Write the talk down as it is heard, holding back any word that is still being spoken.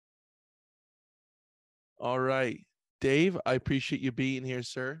All right. Dave, I appreciate you being here,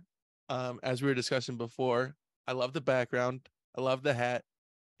 sir. As we were discussing before, I love the background. I love the hat,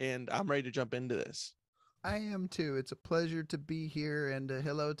 and I'm ready to jump into this. I am too. It's a pleasure to be here, and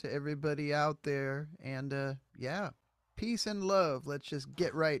hello to everybody out there. And yeah, peace and love. Let's just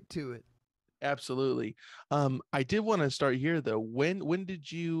get right to it. Absolutely. I did want to start here though. When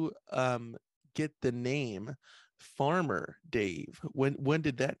did you get the name Farmer Dave? When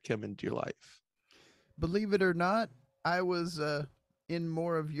did that come into your life? Believe it or not, I was in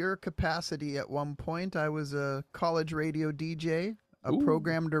more of your capacity at one point. I was a college radio DJ, a Ooh,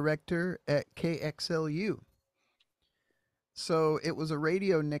 program director at KXLU. So it was a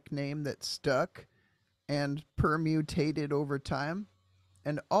radio nickname that stuck and permutated over time.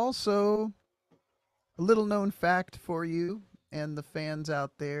 And also, a little known fact for you and the fans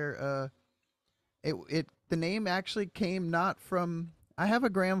out there, the name actually came not from. I have a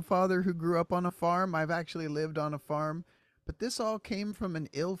grandfather who grew up on a farm. I've actually lived on a farm, but this all came from an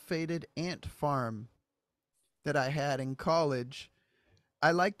ill-fated ant farm that I had in college.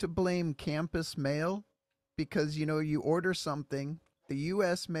 I like to blame campus mail because you order something, the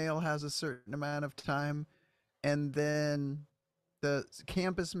US mail has a certain amount of time, and then the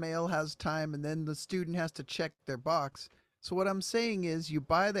campus mail has time, and then the student has to check their box. So what I'm saying is you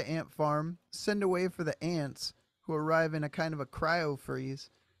buy the ant farm, send away for the ants who arrive in a kind of a cryo freeze.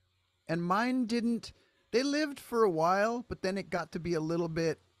 And mine didn't. They lived for a while, but then it got to be a little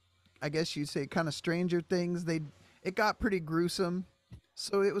bit, I guess you'd say, kind of Stranger Things. It got pretty gruesome.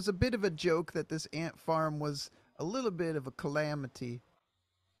 So it was a bit of a joke that this ant farm was a little bit of a calamity.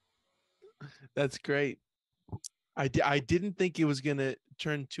 that's great. I didn't think it was gonna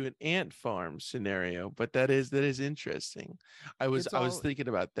turn to an ant farm scenario, but that is interesting. It's I was all thinking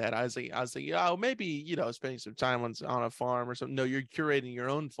about that. I was like, oh, maybe spending some time on a farm or something. No, you're curating your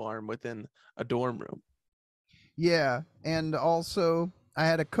own farm within a dorm room. Yeah, and also I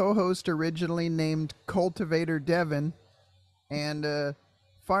had a co-host originally named Cultivator Devin, and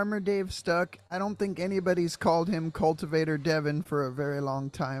Farmer Dave stuck. I don't think anybody's called him Cultivator Devin for a very long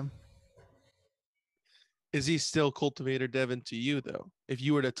time. Is he still cultivator Devin to you though? If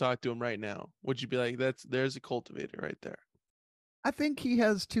you were to talk to him right now, would you be like, there's a cultivator right there? I think he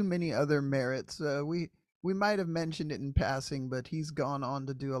has too many other merits. We might have mentioned it in passing, but he's gone on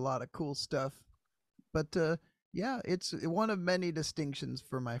to do a lot of cool stuff. But yeah, it's one of many distinctions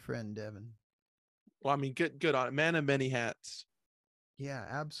for my friend Devin. Well, I mean, good on it. Man of many hats. Yeah,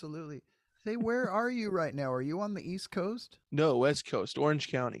 absolutely. Say, where are you right now? Are you on the East Coast? No, West Coast, Orange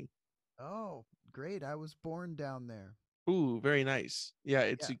County. Oh, great. I was born down there. Ooh, very nice.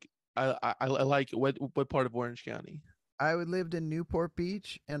 Yeah, Yeah. I like it. What part of Orange County? I lived in Newport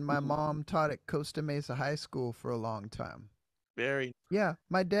Beach, and my Ooh, mom taught at Costa Mesa High School for a long time. very. Yeah,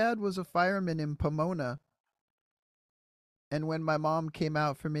 my dad was a fireman in Pomona, and when my mom came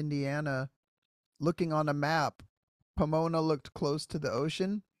out from Indiana, looking on a map, Pomona looked close to the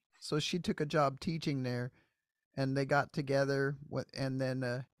ocean, so she took a job teaching there, and they got together, and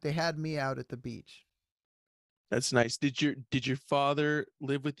then they had me out at the beach. That's nice. Did your father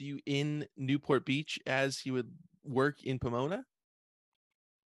live with you in Newport Beach as he would work in Pomona?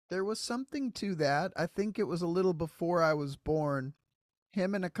 There was something to that. I think it was a little before I was born.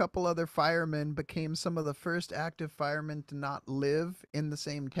 Him and a couple other firemen became some of the first active firemen to not live in the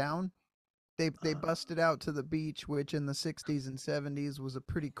same town. They Uh, busted out to the beach, which in the 60s and 70s was a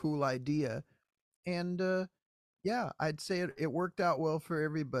pretty cool idea. And yeah, I'd say it worked out well for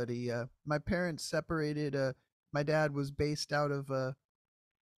everybody. My parents separated. My dad was based out of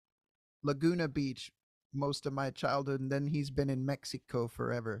Laguna Beach most of my childhood, and then he's been in Mexico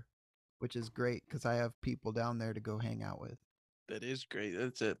forever, which is great because I have people down there to go hang out with. that is great.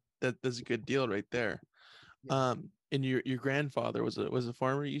 That's a good deal right there. Yeah. And your grandfather was a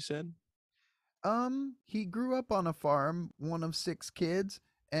farmer, you said? He grew up on a farm, one of six kids,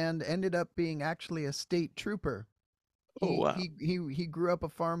 and ended up being actually a state trooper. Oh He wow. he he grew up a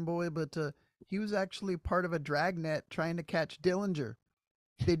farm boy, but he was actually part of a dragnet trying to catch Dillinger.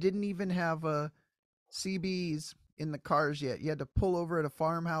 They didn't even have CBs in the cars yet. You had to pull over at a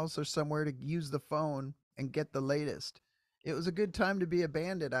farmhouse or somewhere to use the phone and get the latest. It was a good time to be a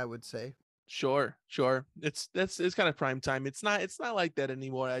bandit, I would say. Sure, sure. It's kind of prime time. It's not like that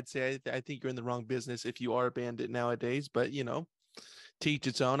anymore. I'd say I think you're in the wrong business if you are a bandit nowadays. But teach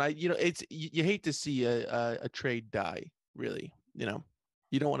its own. It's you hate to see a trade die. Really, you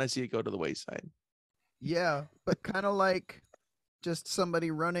don't want to see it go to the wayside. Yeah, but kind of like just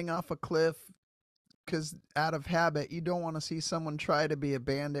somebody running off a cliff because out of habit, you don't want to see someone try to be a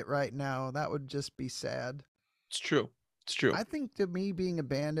bandit right now. That would just be sad. It's true. It's true. I think to me, being a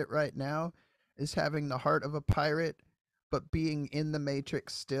bandit right now is having the heart of a pirate, but being in the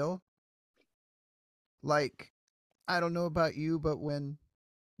Matrix still. Like, I don't know about you, but when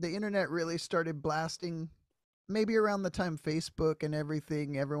the internet really started blasting, maybe around the time Facebook and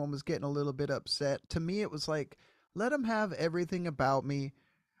everything, everyone was getting a little bit upset. To me, it was like, let them have everything about me.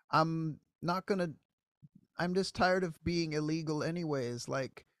 I'm not gonna, I'm just tired of being illegal, anyways.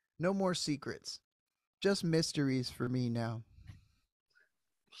 Like, no more secrets, just mysteries for me now.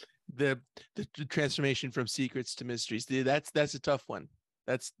 the the transformation from secrets to mysteries. That's a tough one.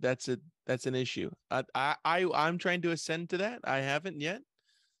 That's an issue. I'm trying to ascend to that. I haven't yet.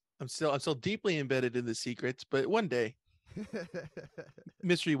 I'm still deeply embedded in the secrets, but one day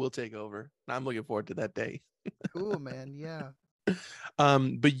mystery will take over. I'm looking forward to that day. Cool, man. Yeah.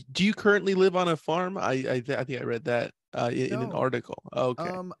 But do you currently live on a farm? I think I read that in an No. article.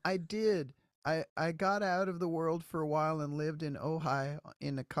 Okay. I did. I got out of the world for a while and lived in Ojai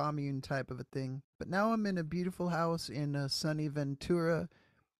in a commune type of a thing. But now I'm in a beautiful house in sunny Ventura,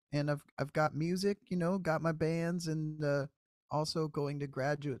 and I've got music, got my bands, and also going to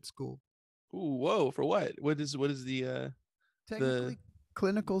graduate school. Ooh, whoa! For what? What is the Technically,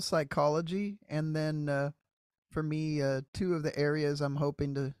 clinical psychology, and then for me, two of the areas I'm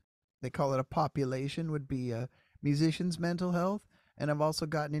hoping to, they call it a population, would be musicians' mental health. And I've also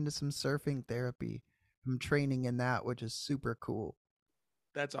gotten into some surfing therapy. I'm training in that, which is super cool.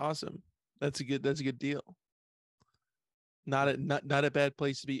 That's awesome. That's a good deal. Not Yeah. not a bad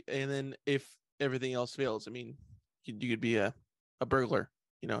place to be. And then if everything else fails, I mean, you could be a burglar.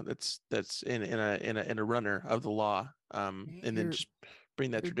 That's in a runner of the law. Man, And then just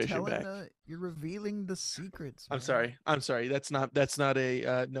bring that you're tradition telling back. the you're revealing the secrets, I'm man. sorry. I'm sorry. That's not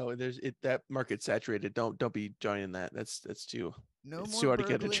a no. There's it that market's saturated. Don't be joining that. That's too. No It's more too hard to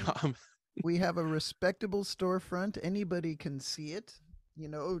get a burgling. job. We have a respectable storefront. Anybody can see it.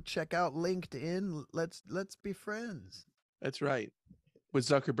 Check out LinkedIn. Let's be friends. That's right. With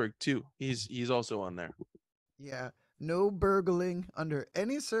Zuckerberg too. He's also on there. Yeah. No burgling under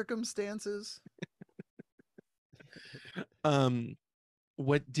any circumstances. Um,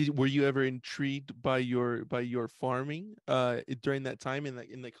 were you ever intrigued by your farming during that time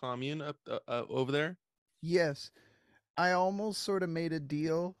in the commune up over there? Yes, I almost sort of made a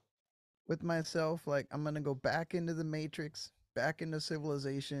deal with myself, like I'm going to go back into the matrix, back into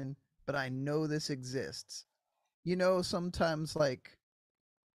civilization, but I know this exists. Sometimes like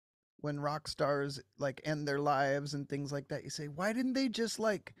when rock stars like end their lives and things like that, you say, why didn't they just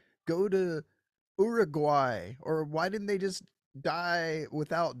like go to Uruguay, or why didn't they just die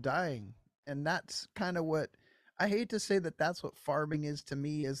without dying? And that's kind of what I hate to say, that that's what farming is to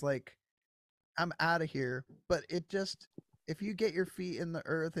me, is like I'm out of here. But it just, if you get your feet in the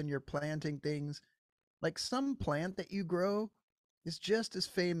earth and you're planting things, like some plant that you grow is just as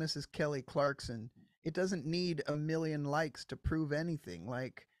famous as Kelly Clarkson. It doesn't need a million likes to prove anything.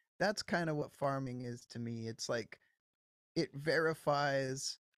 Like, that's kind of what farming is to me. It's like it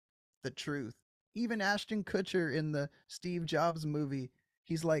verifies the truth. Even Ashton Kutcher in the Steve Jobs movie,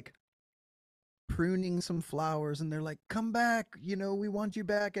 he's like pruning some flowers and they're like, come back, we want you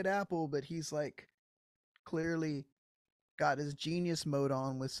back at Apple. But he's like clearly got his genius mode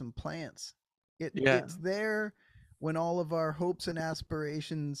on with some plants. Yeah. It's there when all of our hopes and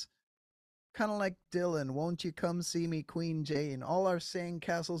aspirations, kind of like Dylan, won't you come see me, Queen Jane? All our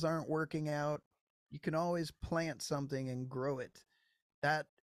sandcastles aren't working out. You can always plant something and grow it. That,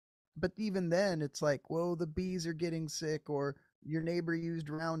 but even then, it's like, whoa, the bees are getting sick, or your neighbor used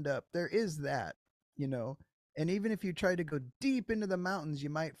Roundup. There is that, you know. And even if you try to go deep into the mountains, you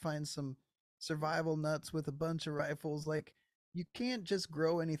might find some survival nuts with a bunch of rifles. Like, you can't just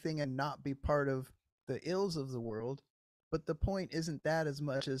grow anything and not be part of the ills of the world. But the point isn't that as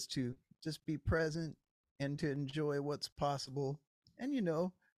much as to just be present and to enjoy what's possible. And,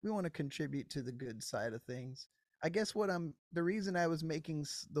 we want to contribute to the good side of things. I guess the reason I was making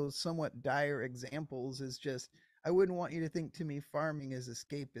those somewhat dire examples is just I wouldn't want you to think to me farming is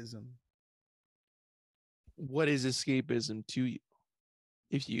escapism. What is escapism to you?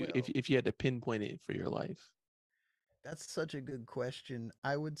 If you if Well, if you had to pinpoint it for your life, that's such a good question.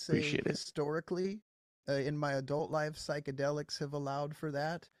 I would say appreciate it. historically, in my adult life, psychedelics have allowed for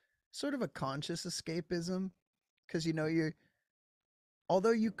that sort of a conscious escapism, because you're,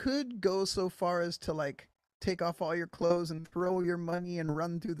 although you could go so far as to like take off all your clothes and throw your money and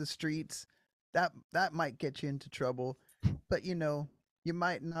run through the streets, that might get you into trouble. But you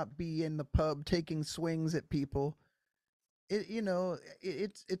might not be in the pub taking swings at people.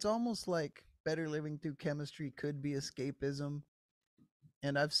 It's almost like better living through chemistry could be escapism,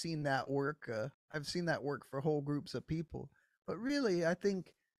 and I've seen that work. I've seen that work for whole groups of people. But really, I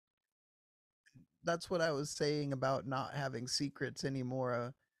think that's what I was saying about not having secrets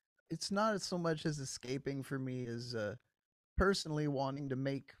anymore. It's not so much as escaping for me as personally wanting to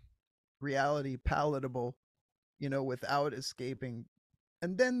make reality palatable, without escaping.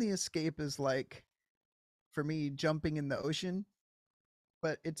 And then the escape is like, for me, jumping in the ocean,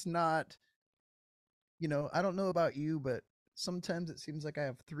 but it's not, I don't know about you, but sometimes it seems like I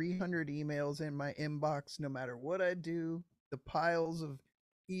have 300 emails in my inbox no matter what I do. The piles of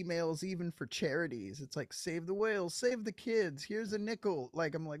emails, even for charities, it's like, save the whales, save the kids, here's a nickel.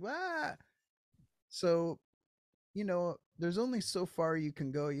 Like, I'm like, ah. So, there's only so far you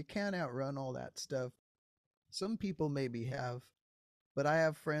can go. You can't outrun all that stuff. Some people maybe have, but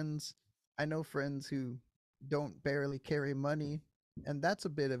I know friends who don't barely carry money, and that's a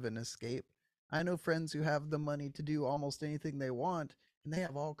bit of an escape. I know friends who have the money to do almost anything they want, and they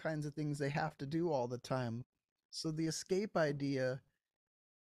have all kinds of things they have to do all the time. So the escape idea,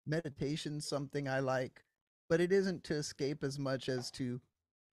 meditation's something I like, but it isn't to escape as much as to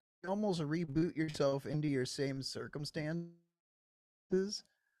almost reboot yourself into your same circumstances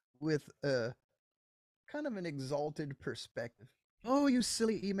with a kind of an exalted perspective. Oh, you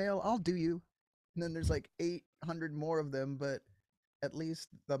silly email, I'll do you. And then there's like 800 more of them, but at least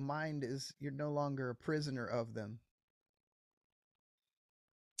the mind is, you're no longer a prisoner of them.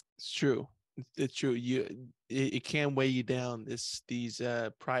 It's true. It's true. It can weigh you down. These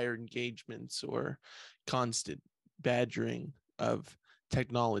prior engagements or constant badgering of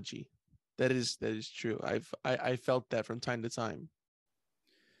technology. That is true. I felt that from time to time.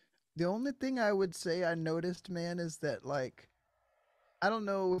 The only thing I would say I noticed, man, is that, like, I don't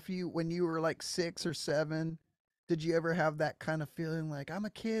know if when you were like 6 or 7, did you ever have that kind of feeling like, I'm a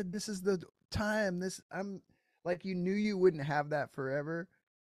kid, this is the time, I'm like, you knew you wouldn't have that forever?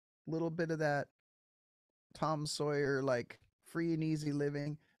 Little bit of that Tom Sawyer, like, free and easy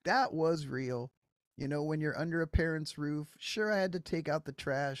living. That was real. When you're under a parent's roof, sure, I had to take out the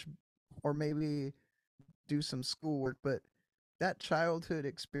trash or maybe do some schoolwork, but that childhood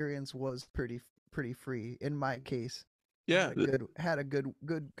experience was pretty free in my case. Yeah, Had a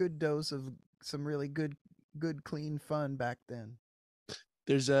good dose of some really good clean fun back then.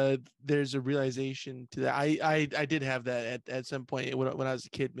 there's a realization to that. I did have that at some point when I was a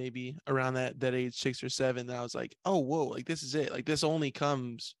kid, maybe around that age, 6 or 7. And I was like, oh whoa, like this is it. Like this only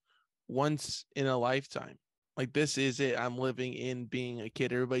comes once in a lifetime. Like this is it. I'm living in being a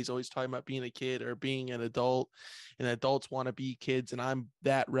kid. Everybody's always talking about being a kid or being an adult, and adults want to be kids, and I'm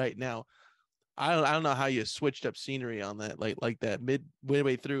that right now. I don't know how you switched up scenery on that, like that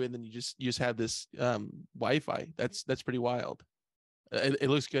midway through, and then you just have this Wi-Fi. That's pretty wild. It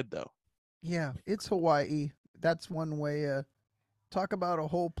looks good though. Yeah, it's Hawaii. That's one way. Talk about a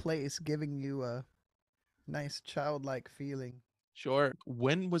whole place giving you a nice childlike feeling. Sure.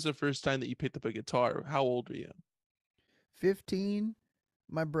 When was the first time that you picked up a guitar? How old were you? 15,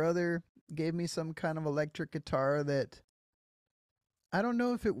 my brother gave me some kind of electric guitar that I don't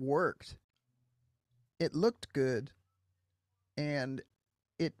know if it worked. It looked good, and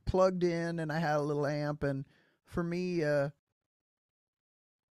it plugged in, and I had a little amp, and for me, that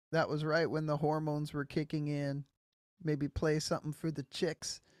was right when the hormones were kicking in. Maybe play something for the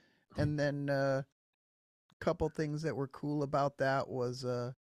chicks. And then a couple things that were cool about that was,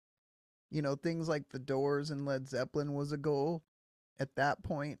 things like the Doors and Led Zeppelin was a goal at that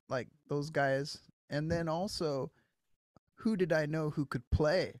point, like those guys. And then also, who did I know who could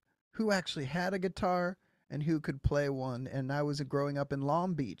play? Who actually had a guitar and who could play one? And I was growing up in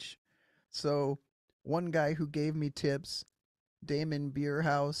Long Beach. So one guy who gave me tips, Damon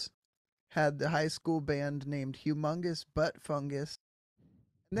Beerhouse, had the high school band named Humongous Butt Fungus.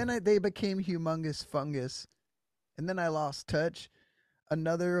 And then they became Humongous Fungus. And then I lost touch.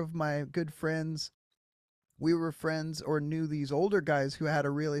 Another of my good friends, we were friends or knew these older guys who had a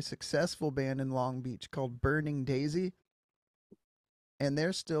really successful band in Long Beach called Burning Daisy. And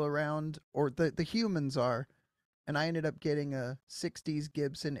they're still around, or the humans are. And I ended up getting a 60s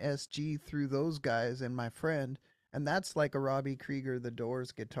Gibson SG through those guys and my friend. And that's like a Robbie Krieger The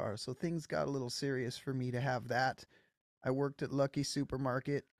Doors guitar. So things got a little serious for me to have that. I worked at Lucky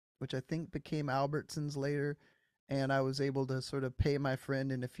Supermarket, which I think became Albertsons later, and I was able to sort of pay my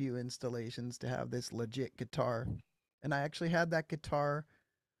friend in a few installations to have this legit guitar. And I actually had that guitar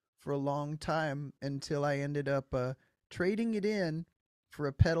for a long time until I ended up trading it in for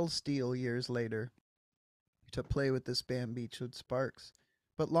a pedal steel years later to play with this band Beachwood Sparks.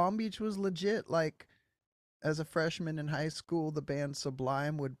 But Long Beach was legit. Like, as a freshman in high school, the band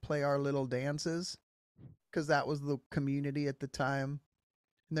Sublime would play our little dances because that was the community at the time.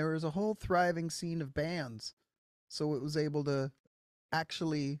 And there was a whole thriving scene of bands. So it was able to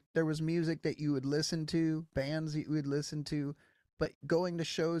actually there was music that you would listen to, bands that you would listen to, but going to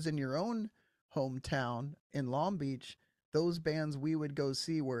shows in your own hometown in Long Beach, those bands we would go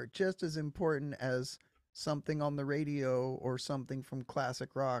see were just as important as something on the radio or something from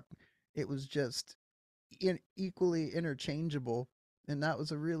classic rock. It was just equally interchangeable, and that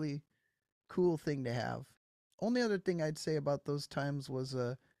was a really cool thing to have. Only other thing I'd say about those times was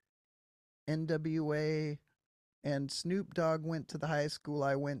NWA and Snoop Dogg went to the high school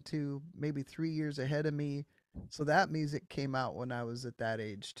I went to, maybe 3 years ahead of me. So that music came out when I was at that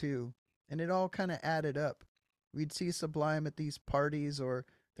age too. And it all kind of added up. We'd see Sublime at these parties, or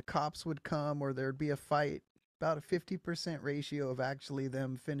the cops would come, or there'd be a fight. About a 50% ratio of actually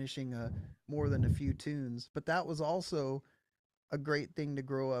them finishing more than a few tunes. But that was also a great thing to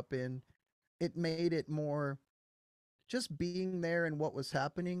grow up in. It made it more, just being there and what was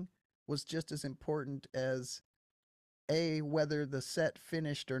happening was just as important as A, whether the set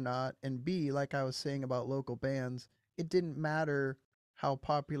finished or not, and B, like I was saying about local bands, it didn't matter how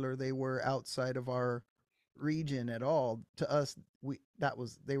popular they were outside of our region at all. To us,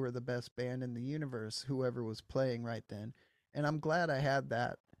 they were the best band in the universe, whoever was playing right then. And I'm glad I had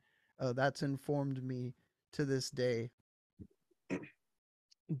that. That's informed me to this day.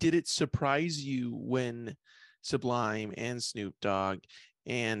 Did it surprise you when Sublime and Snoop Dogg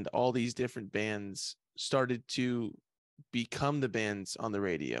and all these different bands started to become the bands on the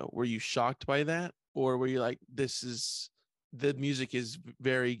radio? Were you shocked by that? Or were you like, the music is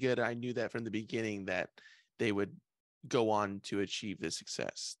very good. I knew that from the beginning that they would go on to achieve the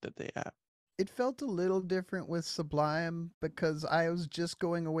success that they have? It felt a little different with Sublime because I was just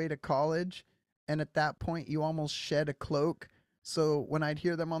going away to college, and at that point you almost shed a cloak. So when I'd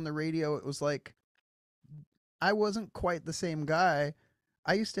hear them on the radio, it was like I wasn't quite the same guy.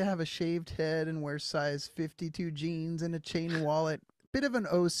 I used to have a shaved head and wear size 52 jeans and a chain wallet, bit of an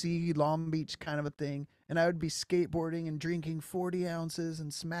OC Long Beach kind of a thing, and I would be skateboarding and drinking 40 ounces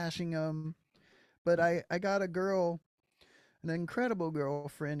and smashing them. But I got a girl, an incredible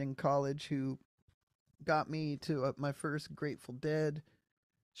girlfriend in college who got me to my first Grateful Dead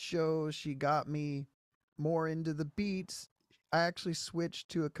show. She got me more into the beats. I actually switched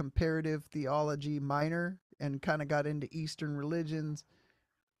to a comparative theology minor and kind of got into Eastern religions.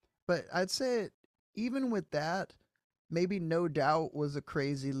 But I'd say even with that, maybe No Doubt was a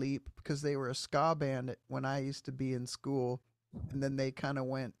crazy leap because they were a ska band when I used to be in school. And then they kind of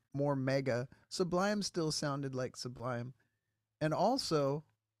went more mega. Sublime still sounded like Sublime. And also,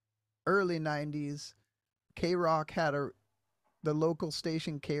 early 90s, K Rock had the local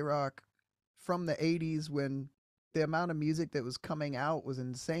station K Rock from the 80s, when the amount of music that was coming out was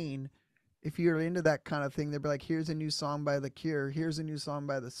insane. If you're into that kind of thing, they'd be like, here's a new song by The Cure, here's a new song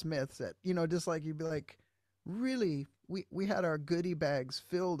by The Smiths. That, just like you'd be like, really? We had our goodie bags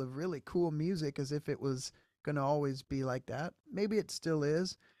filled of really cool music as if it was going to always be like that. Maybe it still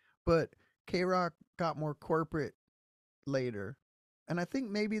is, but K Rock got more corporate later. And I think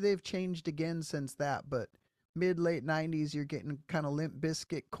maybe they've changed again since that, but mid late 90s you're getting kind of Limp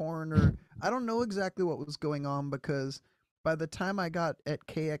Biscuit, Corn, or I don't know exactly what was going on, because by the time I got at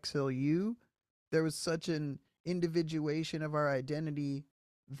KXLU there was such an individuation of our identity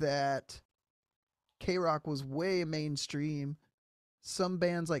that K-Rock was way mainstream. Some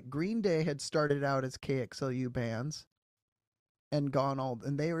bands like Green Day had started out as KXLU bands and gone all,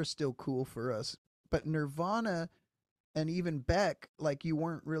 and they were still cool for us. But Nirvana and even Beck, like, you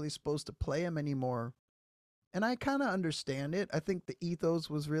weren't really supposed to play them anymore. And I kind of understand it. I think the ethos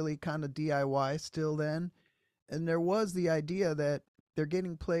was really kind of DIY still then. And there was the idea that they're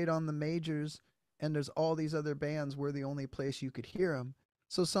getting played on the majors and there's all these other bands where the only place you could hear them.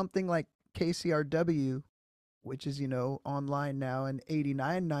 So something like KCRW, which is, online now, and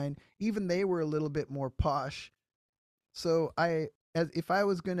 89.9, even they were a little bit more posh. So if I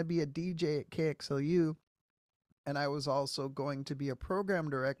was going to be a DJ at KXLU and I was also going to be a program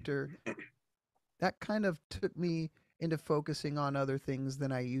director, that kind of took me into focusing on other things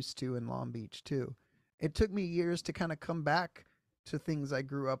than I used to in Long Beach too. It took me years to kind of come back to things I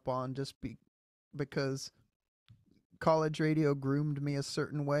grew up on, because college radio groomed me a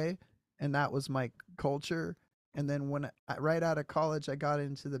certain way, and that was my culture. And then right out of college, I got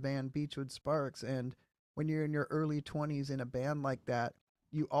into the band Beachwood Sparks. And when you're in your early 20s in a band like that,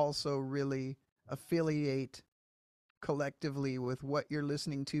 you also really affiliate collectively with what you're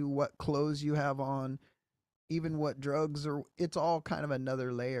listening to, what clothes you have on, even what drugs, or it's all kind of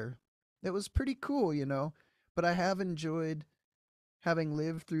another layer. It was pretty cool. But I have enjoyed, having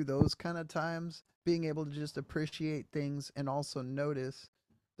lived through those kind of times, being able to just appreciate things and also notice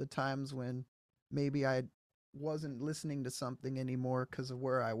the times when maybe I wasn't listening to something anymore because of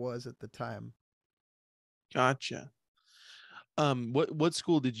where I was at the time. Gotcha. What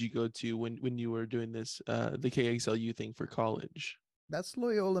school did you go to when you were doing this the KXLU thing for college? That's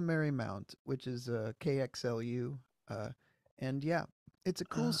Loyola Marymount, which is KXLU. Uh, and yeah, it's a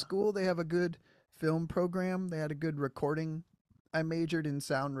cool Uh, school. They have a good film program. They had a good recording. I majored in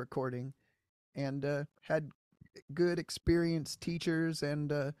sound recording and had good experienced teachers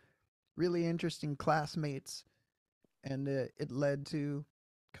and really interesting classmates. And it led to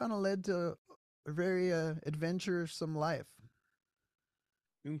a very adventuresome life.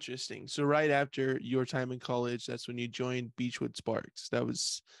 Interesting. So right after your time in college, that's when you joined Beachwood Sparks.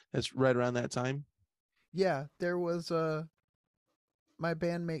 That's right around that time. Yeah, there was my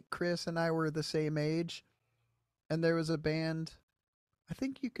bandmate Chris and I were the same age, and there was a band. I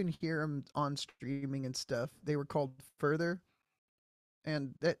think you can hear them on streaming and stuff. They were called Further,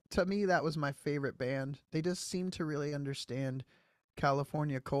 and that to me that was my favorite band. They just seemed to really understand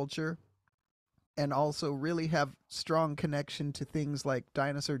California culture and also really have strong connection to things like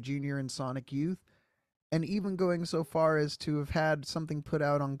Dinosaur Jr. and Sonic Youth, and even going so far as to have had something put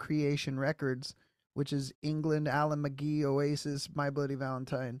out on Creation Records, which is England, Alan McGee, Oasis, My Bloody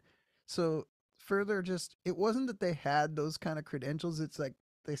Valentine. So further, just it wasn't that they had those kind of credentials. It's like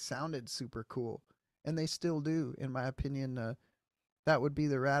they sounded super cool, and they still do, in my opinion. That would be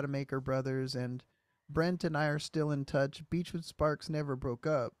the Rademacher brothers, and Brent and I are still in touch. Beachwood Sparks never broke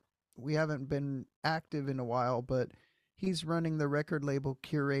up. We haven't been active in a while, but he's running the record label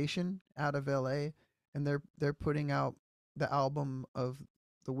Curation out of LA, and they're putting out the album of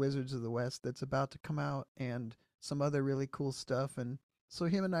the Wizards of the West that's about to come out and some other really cool stuff. And so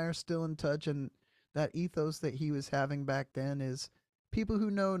him and I are still in touch, and that ethos that he was having back then is people who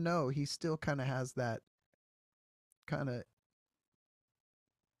know he still kind of has that kind of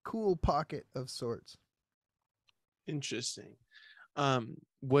cool pocket of sorts. Interesting.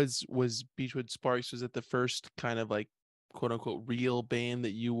 Was Beachwood Sparks, was it the first kind of like quote unquote real band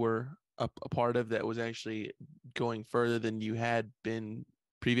that you were a part of that was actually going further than you had been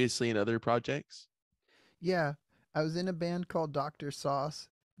previously in other projects? Yeah, I was in a band called Dr. Sauce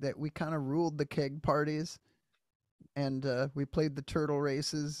that we kind of ruled the keg parties, and we played the turtle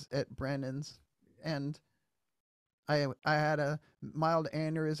races at Brennan's, and I had a mild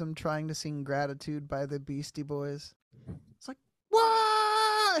aneurysm trying to sing Gratitude by the Beastie Boys. It's like,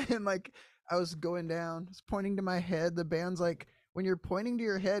 what? And like, I was going down, I was pointing to my head. The band's like, when you're pointing to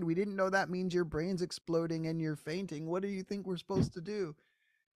your head, we didn't know that means your brain's exploding and you're fainting. What do you think we're supposed to do?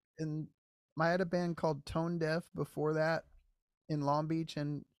 And I had a band called Tone Deaf before that in Long Beach,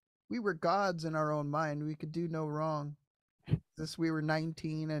 and we were gods in our own mind. We could do no wrong. This we were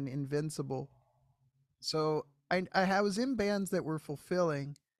 19 and invincible. So I was in bands that were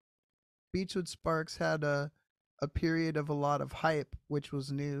fulfilling. Beachwood Sparks had a period of a lot of hype, which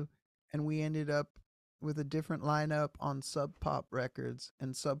was new, and we ended up with a different lineup on Sub Pop Records,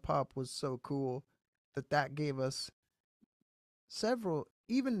 and Sub Pop was so cool that that gave us several.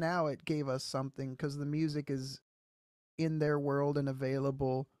 Even now, it gave us something because the music is in their world and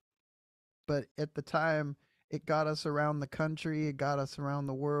available. But at the time, it got us around the country, it got us around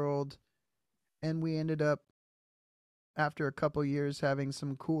the world, and we ended up after a couple years having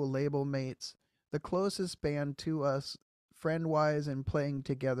some cool label mates. The closest band to us, friend wise and playing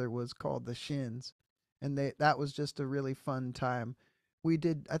together, was called the Shins, and that was just a really fun time.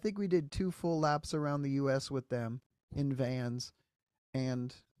 I think we did 2 full laps around the U.S. with them in vans,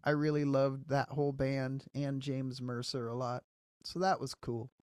 and I really loved that whole band and James Mercer a lot. So that was cool.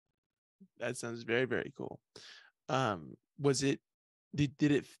 That sounds very, very cool. Was it did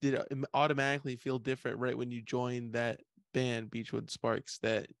it automatically feel different right when you joined that band Beachwood Sparks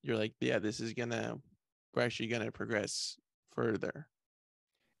that you're like, yeah, we're actually gonna progress further?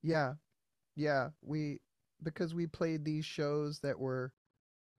 Yeah, yeah, because we played these shows that were,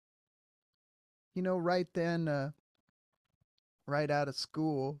 right then, right out of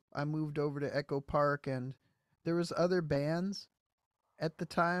school, I moved over to Echo Park, and there was other bands at the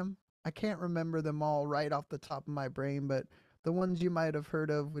time. I can't remember them all right off the top of my brain, but the ones you might have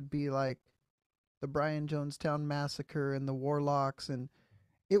heard of would be like the Brian Jonestown Massacre and the Warlocks, and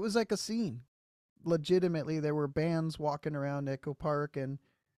it was like a scene. Legitimately, there were bands walking around Echo Park, and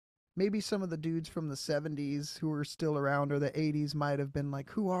maybe some of the dudes from the 70s who were still around or the 80s might have been like,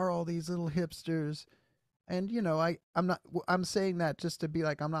 who are all these little hipsters? And I'm saying that just to be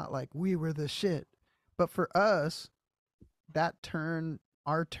like, I'm not like we were the shit. But for us,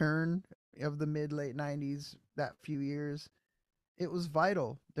 our turn of the mid late 90s, that few years, it was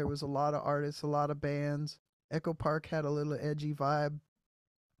vital. There was a lot of artists, a lot of bands. Echo Park had a little edgy vibe,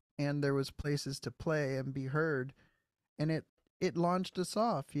 and there was places to play and be heard, and it launched us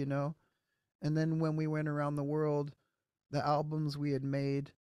off, you know. And then when we went around the world, the albums we had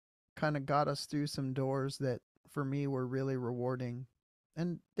made kind of got us through some doors that for me were really rewarding,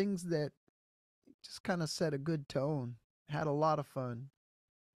 and things that just kind of set a good tone. Had a lot of fun.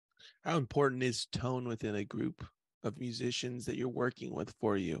 How important is tone within a group of musicians that you're working with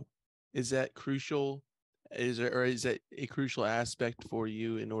for you? Is that crucial? Is that a crucial aspect for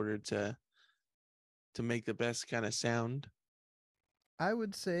you in order to make the best kind of sound? I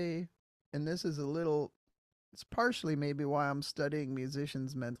would say, and this is a little, it's partially maybe why I'm studying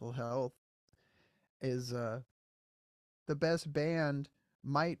musicians' mental health, is the best band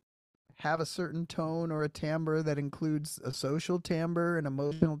might have a certain tone or a timbre that includes a social timbre, an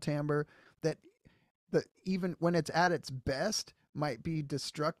emotional timbre that even when it's at its best might be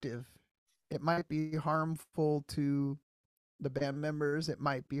destructive. It might be harmful to the band members, it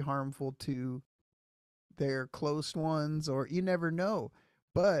might be harmful to their close ones, or you never know.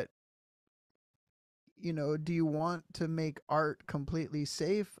 But, you know, do you want to make art completely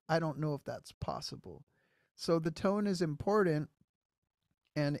safe? I don't know if that's possible. So the tone is important.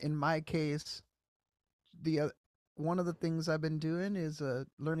 And in my case, the one of the things I've been doing is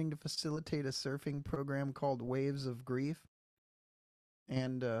learning to facilitate a surfing program called Waves of Grief.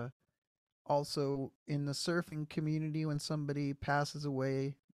 And also in the surfing community, when somebody passes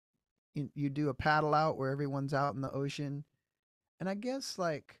away, you do a paddle out where everyone's out in the ocean. And I guess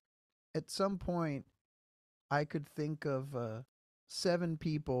like at some point, I could think of 7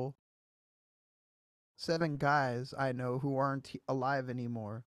 people, 7 guys I know who aren't alive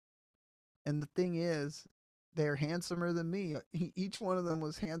anymore. And the thing is, they're handsomer than me. Each one of them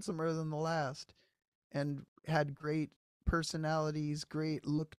was handsomer than the last and had great personalities, great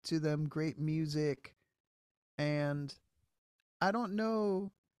look to them, great music. And I don't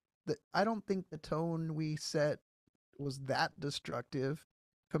know that I don't think the tone we set was that destructive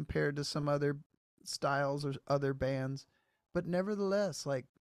compared to some other styles or other bands. But nevertheless, like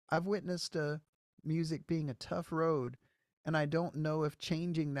I've witnessed music being a tough road, and I don't know if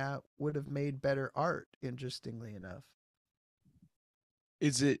changing that would have made better art, interestingly enough.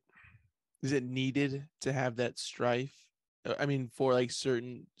 Is it is it needed to have that strife? I mean, for like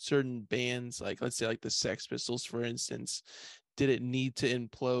certain bands, like let's say like the Sex Pistols, for instance, did it need to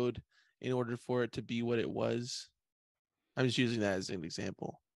implode in order for it to be what it was? I'm just using that as an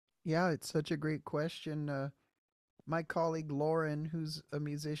example. Yeah, it's such a great question. My colleague Lauren, who's a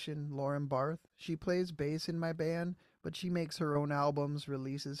musician, Lauren Barth, she plays bass in my band, but she makes her own albums,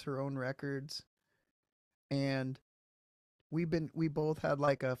 releases her own records, and we both had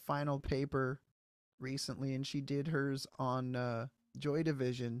like a final paper recently, and she did hers on Joy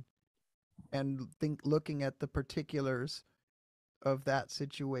Division, and think looking at the particulars of that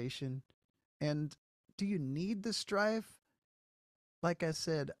situation. And do you need the strife? Like I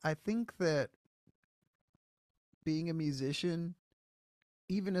said, I think that being a musician,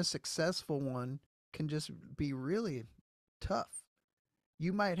 even a successful one, can just be really tough.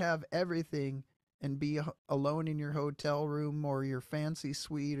 You might have everything and be alone in your hotel room or your fancy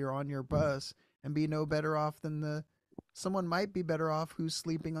suite or on your bus and be no better off than the someone might be better off who's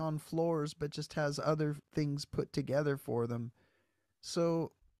sleeping on floors but just has other things put together for them.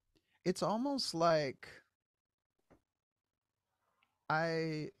 So it's almost like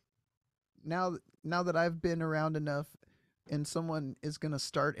I now that I've been around enough and someone is going to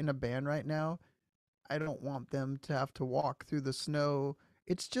start in a band right now, I don't want them to have to walk through the snow.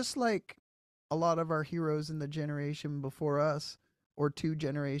 It's just like a lot of our heroes in the generation before us, or 2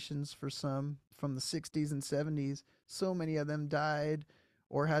 generations for some, from the 60s and 70s. So many of them died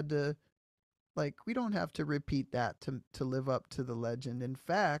or had to, like, we don't have to repeat that to live up to the legend. In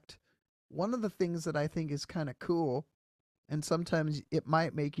fact, one of the things that I think is kind of cool, and sometimes it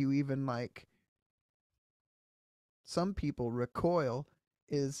might make you even like some people recoil,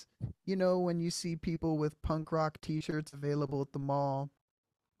 is you know when you see people with punk rock t-shirts available at the mall,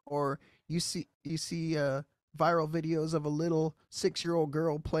 or you see viral videos of a little 6-year-old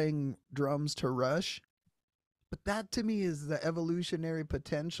girl playing drums to Rush. But that to me is the evolutionary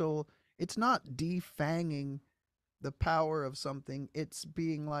potential. It's not defanging the power of something, it's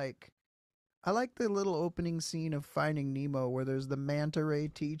being like, I like the little opening scene of Finding Nemo where there's the manta ray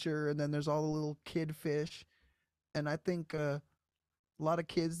teacher and then there's all the little kid fish. And I think a lot of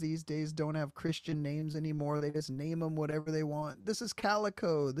kids these days don't have Christian names anymore. They just name them whatever they want. This is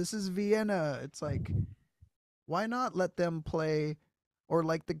Calico. This is Vienna. It's like, why not let them play? Or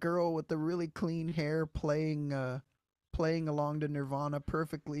like the girl with the really clean hair playing along to Nirvana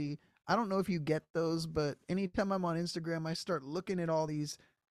perfectly. I don't know if you get those, but anytime I'm on Instagram, I start looking at all these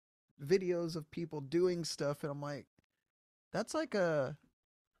videos of people doing stuff, and I'm like, that's like a,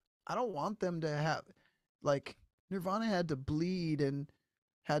 I don't want them to have, like, Nirvana had to bleed and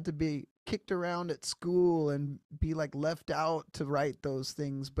had to be kicked around at school and be like left out to write those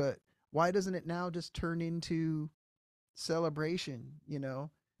things. But why doesn't it now just turn into celebration, you know?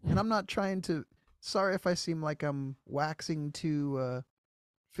 And I'm not trying to, sorry if I seem like I'm waxing too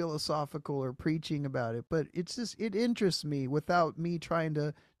philosophical or preaching about it, but it's just, it interests me without me trying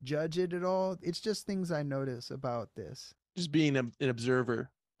to judge it at all. It's just things I notice about this. Just being an observer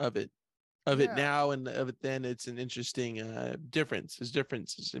of it, Yeah. now and of it then. It's an interesting difference. There's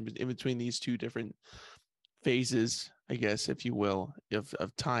differences in between these two different phases, I guess, if you will,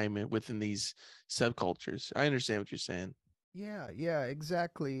 of time within these subcultures. I understand what you're saying. Yeah, yeah,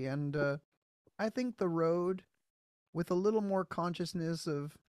 exactly. And I think the road with a little more consciousness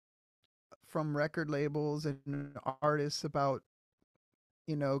of from record labels and artists about,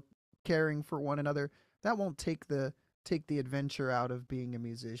 you know, caring for one another, that won't take the adventure out of being a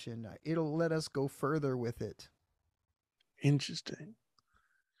musician. It'll let us go further with it. Interesting.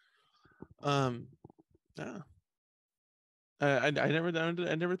 Um, yeah. I never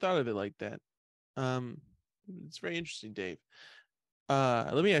thought of it like that. Um, it's very interesting, Dave.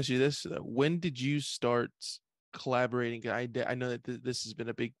 Let me ask you this though. When did you start collaborating? I know that this has been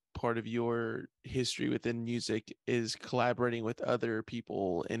a big part of your history within music, is collaborating with other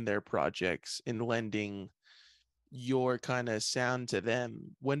people in their projects and lending your kind of sound to them.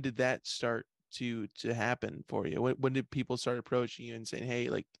 When did that start to happen for you? When did people start approaching you and saying, hey,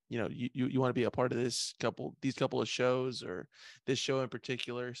 like, you want to be a part of these couple of shows, or this show in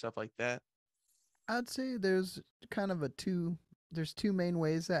particular, stuff like that? I'd say there's kind of a two there's two main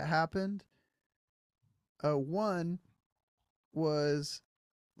ways that happened. One was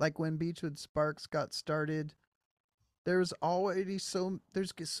like when Beachwood Sparks got started, there's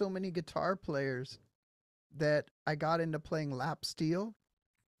so many guitar players that I got into playing lap steel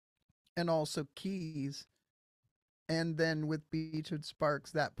and also keys. And then with Beachwood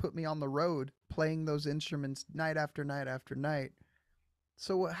Sparks, that put me on the road playing those instruments night after night after night.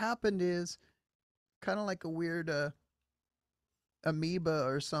 So what happened is kind of like a weird amoeba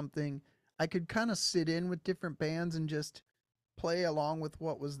or something. I could kind of sit in with different bands and just play along with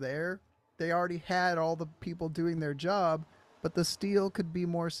what was there. They already had all the people doing their job, but the steel could be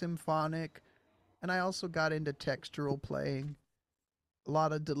more symphonic. And I also got into textural playing, a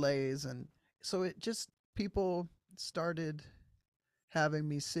lot of delays. And so it just, people started having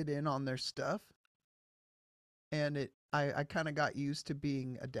me sit in on their stuff. And I kind of got used to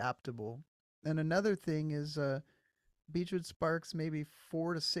being adaptable. And another thing is, Beachwood Sparks, maybe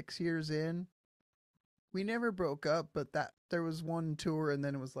 4 to 6 years in, we never broke up, but that there was one tour and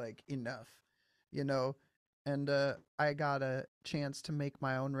then it was like enough, you know. And I got a chance to make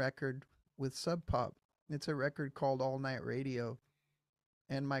my own record with Sub Pop. It's a record called All Night Radio,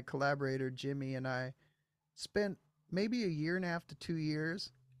 and my collaborator Jimmy and I spent maybe a year and a half to 2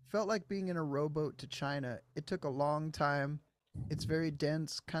 years. Felt like being in a rowboat to China. It took a long time. It's very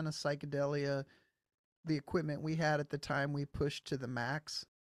dense, kind of psychedelia. The equipment we had at the time we pushed to the max.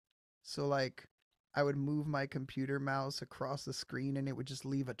 So like I would move my computer mouse across the screen and it would just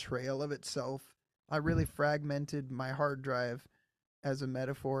leave a trail of itself. I really fragmented my hard drive as a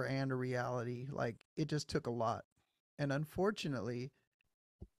metaphor and a reality. Like it just took a lot. And unfortunately,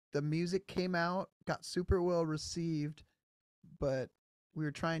 the music came out, got super well received, but we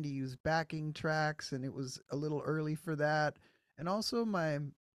were trying to use backing tracks and it was a little early for that. And also my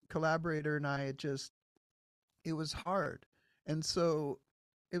collaborator and I, it was hard. And so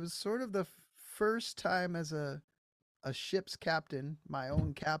it was sort of the first time as a ship's captain, my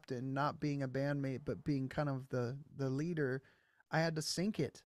own captain, not being a bandmate, but being kind of the leader. I had to sink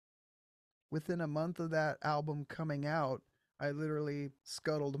it. Within a month of that album coming out, I literally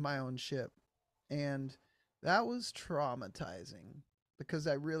scuttled my own ship. And that was traumatizing because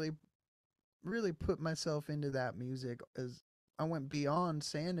I really put myself into that music as I went beyond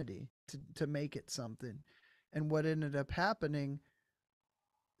sanity to make it something. And what ended up happening,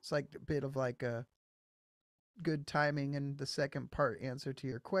 it's like a bit of like a good timing and the second part answer to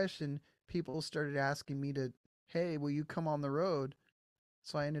your question. People started asking me to, hey, will you come on the road?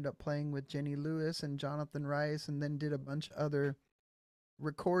 So I ended up playing with Jenny Lewis and Jonathan Rice, and then did a bunch of other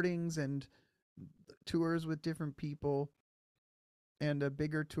recordings and tours with different people, and a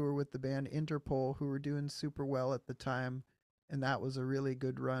bigger tour with the band Interpol, who were doing super well at the time. And that was a really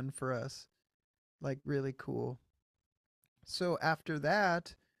good run for us, like really cool. So after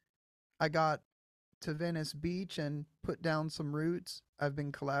that, I got to Venice Beach and put down some roots. I've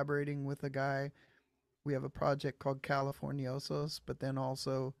been collaborating with a guy. We have a project called Californiosos, but then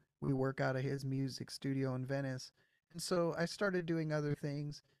also We work out of his music studio in Venice. And so I started doing other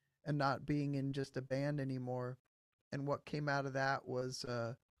things and not being in just a band anymore. And what came out of that was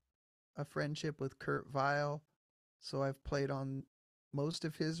a friendship with Kurt Vile. So I've played on most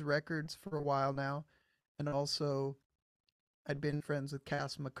of his records for a while now. And also, I'd been friends with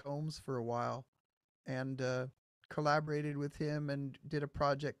Cass McCombs for a while and collaborated with him and did a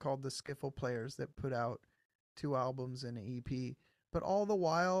project called the Skiffle Players that put out 2 albums and an EP. But all the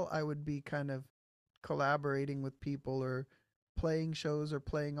while, I would be kind of collaborating with people or playing shows or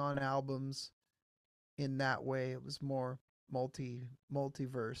playing on albums in that way. It was more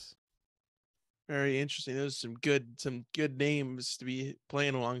multiverse. Very interesting. Those are some good names to be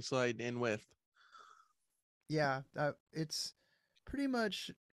playing alongside and with. Yeah, it's pretty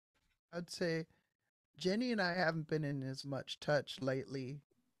much, I'd say, Jenny and I haven't been in as much touch lately,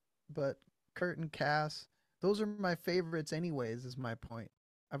 but Kurt and Cass, those are my favorites anyways, is my point.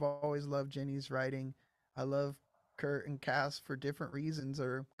 I've always loved Jenny's writing. I love Kurt and Cass for different reasons,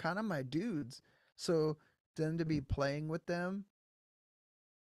 are kind of my dudes. So then to be playing with them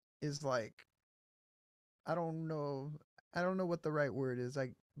is like, I don't know, I don't know what the right word is,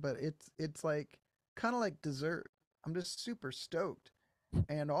 like, but it's like kind of like dessert. I'm just super stoked.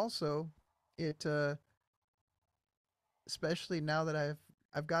 And also it especially now that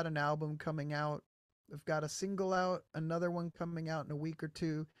I've got an album coming out. I've got a single out, another one coming out in a week or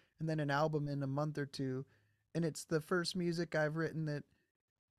two, and then an album in a month or two. And it's the first music I've written that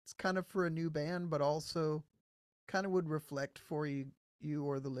it's kind of for a new band, but also kind of would reflect for you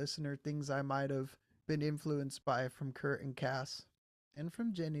or the listener things I might have been influenced by from Kurt and Cass and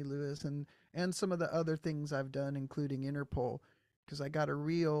from Jenny Lewis and some of the other things I've done, including Interpol, because I got a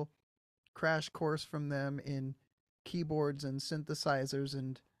real crash course from them in keyboards and synthesizers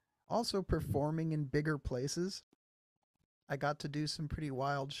and also performing in bigger places. I got to do some pretty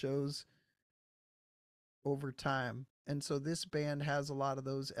wild shows over time. And so this band has a lot of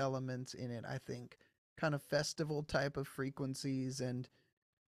those elements in it, I think. Kind of festival type of frequencies and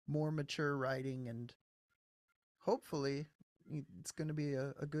more mature writing. And hopefully, it's going to be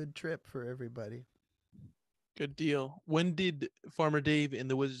a good trip for everybody. Good deal. When did Farmer Dave and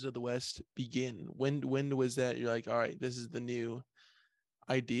the Wizards of the West begin? When was that? You're like, all right, this is the new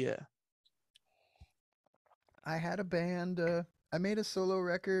idea. I had a band, I made a solo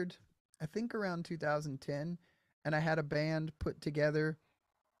record, I think around 2010, and I had a band put together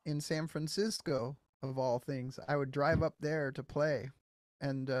in San Francisco, of all things. I would drive up there to play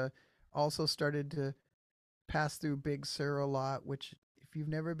and also started to pass through Big Sur a lot, which, if you've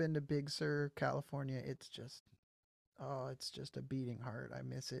never been to Big Sur, California, it's just a beating heart. I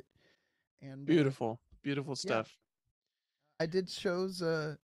miss it. And Beautiful, beautiful yeah, stuff. I did shows.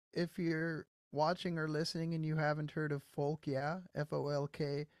 If you're watching or listening and you haven't heard of Folk, yeah,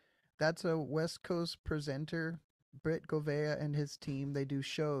 FOLK, that's a West Coast presenter, Britt Govea and his team. They do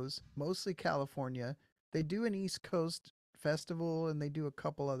shows, mostly California. They do an East Coast festival and they do a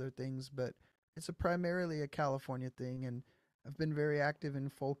couple other things, but it's primarily a California thing. And I've been very active in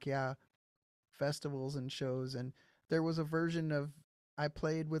Folk, yeah, festivals and shows. And there was a version of, I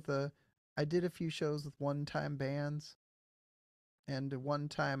played with a, I did a few shows with one time bands, and one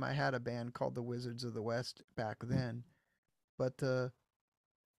time I had a band called the Wizards of the West back then. But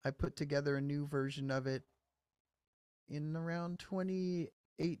I put together a new version of it in around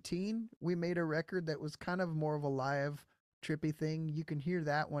 2018. We made a record that was kind of more of a live, trippy thing. You can hear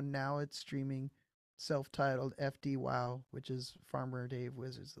that one now. It's streaming, self titled FD Wow, which is Farmer Dave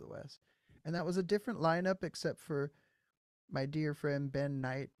Wizards of the West. And that was a different lineup except for my dear friend Ben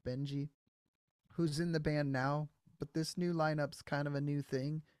Knight, Benji, who's in the band now. But this new lineup's kind of a new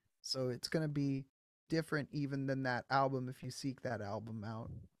thing. So it's going to be different even than that album if you seek that album out.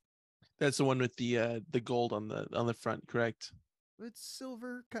 That's the one with the gold on the front, correct? It's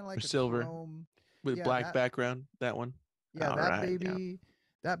silver, kind of Or like a silver chrome. with Yeah, black background. That one. All that right. Yeah. baby,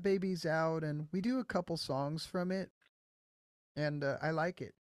 that baby's out, and we do a couple songs from it, and I like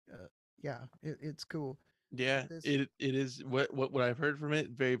it. Yeah, it's cool. Yeah. But this It is what I've heard from it.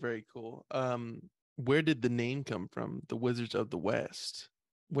 Very very cool. Where did the name come from? The Wizards of the West.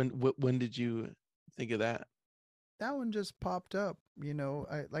 When did you think of that? that one just popped up.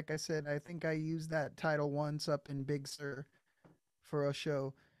 I like I said, I think I used that title once up in Big Sur for a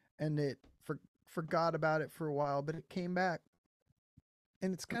show, and forgot about it for a while, but it came back,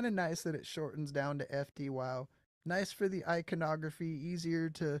 and it's kind of nice that it shortens down to FD Wow. Nice for the iconography, easier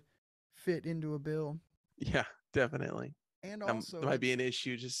to fit into a bill, Yeah, definitely. and There also might be it's an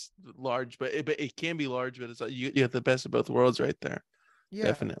issue just large, but it can be large, but it's like you have the best of both worlds right there. yeah,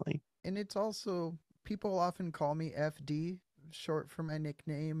 Definitely. and it's also, people often call me FD, short for my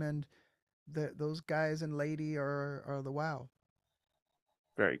nickname, and those guys and lady are the wow.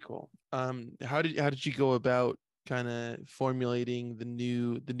 Very cool. How did you go about kind of formulating the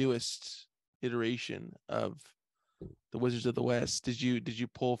newest iteration of the Wizards of the West? Did you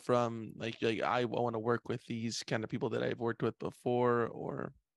pull from like I want to work with these kind of people that I've worked with before,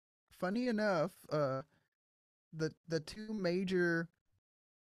 or Funny enough, the the two major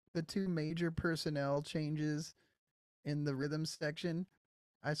the two major personnel changes in the rhythm section.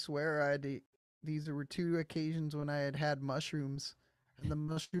 I swear these were two occasions when I had mushrooms, and the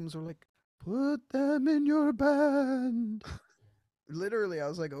mushrooms were like, "Put them in your band." Literally, I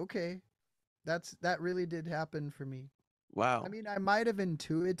was like, "Okay, that really did happen for me." I wow, mean, I might have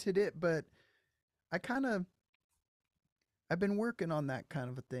intuited it, but I kind of I've been working on that kind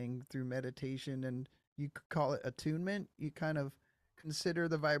of a thing through meditation, and you could call it attunement. You kind of consider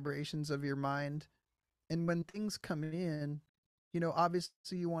the vibrations of your mind, and when things come in,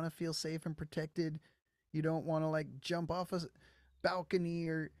 obviously you want to feel safe and protected. You don't want to like jump off a balcony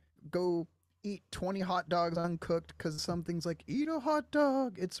or go eat 20 hot dogs uncooked because something's like eat a hot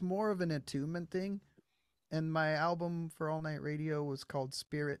dog. It's more of an attunement thing. And my album for all night radio was called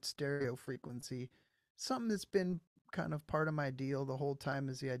Spirit Stereo Frequency. Something that's been kind of part of my deal the whole time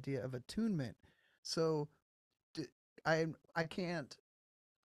is the idea of attunement. So I I can't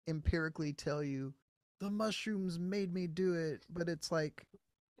empirically tell you the mushrooms made me do it, but it's like,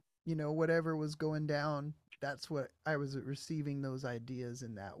 whatever was going down, that's what I was receiving those ideas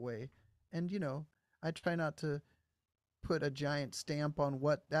in that way. And I try not to put a giant stamp on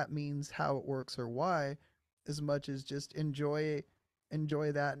what that means, how it works, or why, as much as just enjoy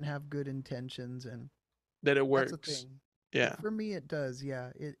that and have good intentions. And that it that's a works? thing. Yeah, For me it does,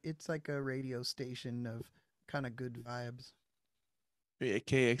 yeah. It's like a radio station of kind of good vibes. a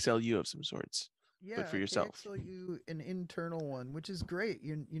KXLU of some sorts, but Yeah, for a yourself. KXLU, an internal one, which is great.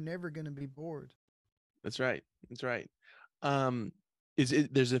 You're never gonna be bored. That's right. That's right. Um, is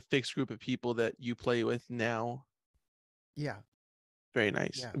it there's a fixed group of people that you play with now? Yeah, Very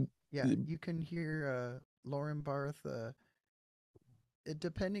nice. yeah, yeah. You can hear Lauren Barth.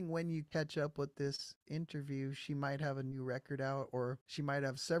 Depending when you catch up with this interview, she might have a new record out, or she might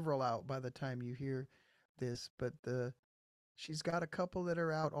have several out by the time you hear this. But she's got a couple that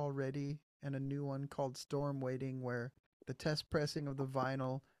are out already, and a new one called Storm Waiting, where the test pressing of the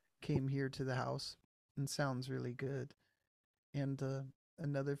vinyl came here to the house and sounds really good. And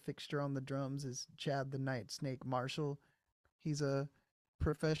another fixture on the drums is Chad the Night Snake Marshall. He's a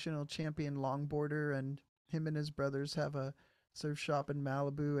professional champion longboarder, and him and his brothers have a surf shop in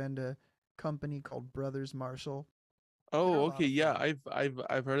Malibu and a company called Brothers Marshall. They're Oh, a okay. lot of Yeah, fun.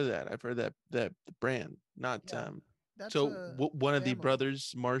 I've heard of that. I've heard that the brand. Not Yeah, that's so a one of the family.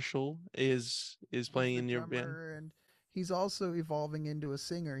 brothers, Marshall, is He's playing the in your band. drummer, and he's also evolving into a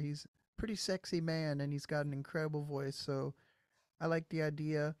singer. He's a pretty sexy man, and he's got an incredible voice. So I like the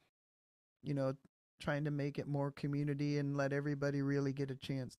idea, you know, trying to make it more community and let everybody really get a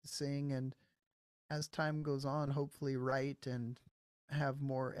chance to sing. And as time goes on, hopefully write and have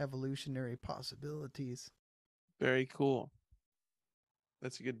more evolutionary possibilities. Very cool.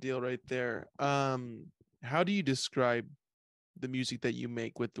 That's a good deal right there. How do you describe the music that you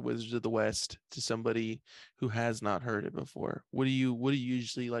make with the Wizards of the West to somebody who has not heard it before? What do you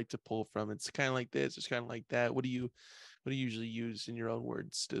usually like to pull from? It's kind of like this, it's kind of like that. What do you usually use in your own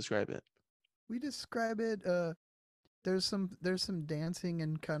words to describe it? We describe it. There's some dancing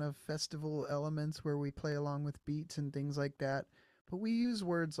and kind of festival elements where we play along with beats and things like that. But we use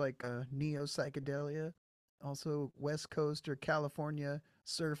words like neo psychedelia, also West Coast or California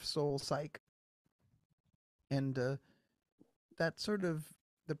surf soul psych, and that sort of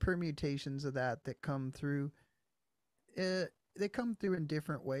the permutations of that come through. They come through in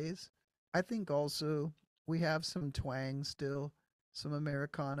different ways. I think also we have some twang still, some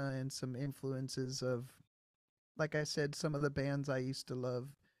Americana and some influences of, like I said, some of the bands I used to love,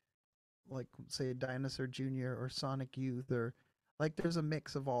 like say Dinosaur Jr. or Sonic Youth, or like there's a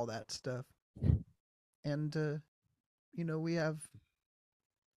mix of all that stuff. And we have,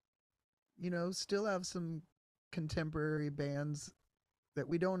 still have some contemporary bands that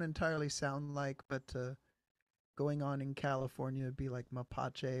we don't entirely sound like, but going on in California would be like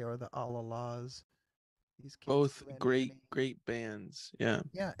Mapache or the Alalas. These kids, Both Glenn great, Manning. great bands. Yeah,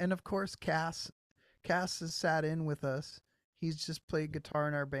 Yeah, and of course Cass. Cass has sat in with us. He's just played guitar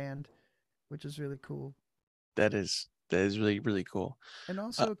in our band, which is really cool. that is really, really cool. And Uh,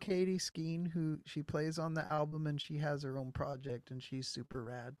 also Katie Skeen, who she plays on the album, and she has her own project, and she's super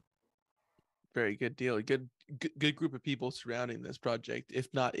rad. Very good deal. Good group of people surrounding this project,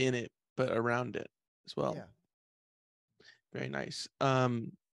 if not in it, but around it as well. Yeah. Very nice.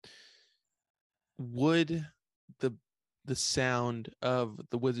 Would the the sound of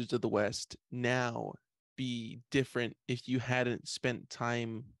the Wizards of the West now be different if you hadn't spent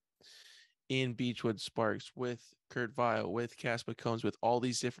time in Beachwood Sparks with Kurt Vile, with Casper Combs, with all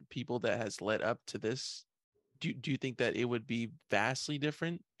these different people that has led up to this? Do you think that it would be vastly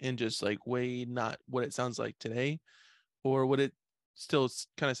different and just like way not what it sounds like today? Or would it still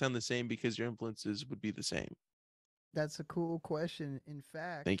kind of sound the same because your influences would be the same? That's a cool question. In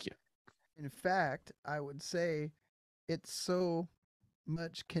fact, Thank you. I would say it's so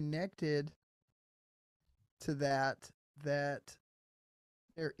much connected to that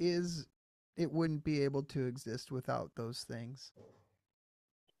there is it wouldn't be able to exist without those things.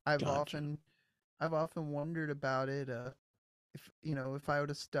 I've Gotcha. often I've often wondered about it. If if I would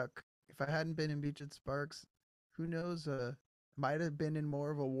have stuck, if I hadn't been in Beach at Sparks, who knows? Might have been in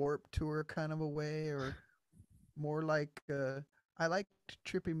more of a Warp Tour kind of a way, or more like I liked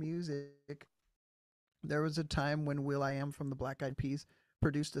trippy music. There was a time when Will I Am from the Black Eyed Peas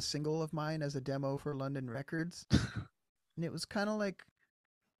produced a single of mine as a demo for London Records, and it was kind of like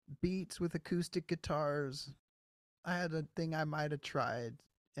beats with acoustic guitars. I had a thing I might have tried,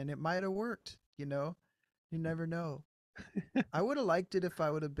 and it might have worked. You never know. I would have liked it if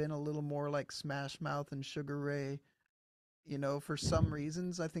I would have been a little more like Smash Mouth and Sugar Ray. For some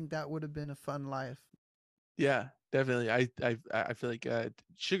reasons, I think that would have been a fun life. Yeah, definitely. I feel like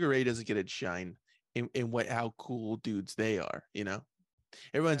Sugar Ray doesn't get its shine in what how cool dudes they are.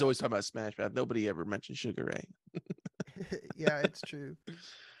 Everyone's Yeah, always talking about Smash Mouth. Nobody ever mentioned Sugar Ray. yeah, it's true.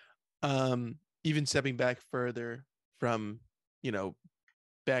 Even stepping back further from you know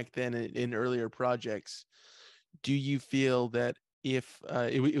back then in earlier projects, do you feel that if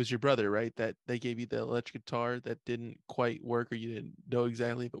it was your brother, right, that they gave you the electric guitar that didn't quite work or you didn't know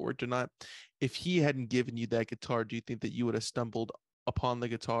exactly if it worked or not, if he hadn't given you that guitar, do you think that you would have stumbled upon the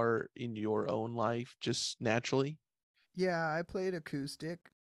guitar in your own life just naturally? Yeah, I played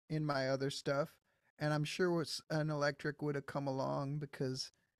acoustic in my other stuff, and I'm sure an electric would have come along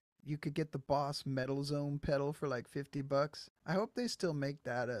because you could get the Boss Metal Zone pedal for like $50. I hope they still make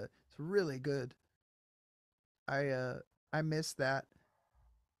that. It's really good. I uh I miss that.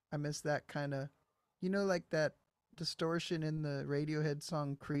 I miss that kind of, like that distortion in the Radiohead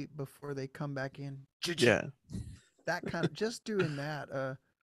song "Creep" before they come back in. Yeah. That kind of just doing that.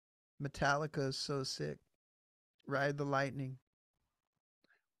 Metallica is so sick. Ride the Lightning.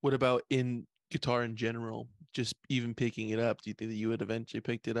 What about in guitar in general? Just even picking it up, do you think that you would eventually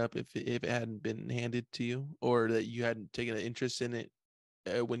picked it up if it hadn't been handed to you, or that you hadn't taken an interest in it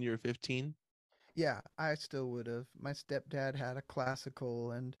when you were 15? Yeah, I still would have. My stepdad had a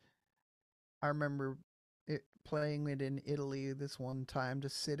classical, and I remember playing it in Italy this one time,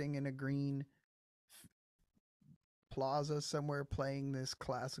 just sitting in a green plaza somewhere playing this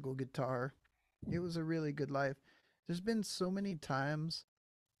classical guitar. It was a really good life. There's been so many times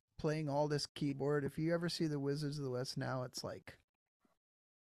playing all this keyboard. If you ever see the Wizards of the West now, it's like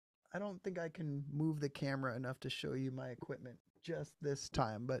I don't think I can move the camera enough to show you my equipment just this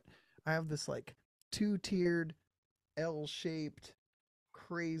time, but I have this like two-tiered L-shaped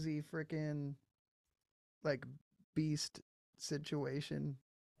crazy freaking like beast situation.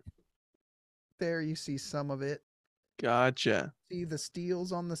 There you see some of it. Gotcha. See the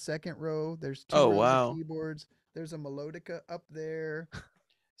steels on the second row. There's two Oh rows of wow. keyboards. There's a melodica up there.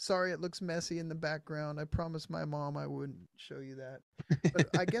 Sorry, it looks messy in the background. I promised my mom I wouldn't show you that. But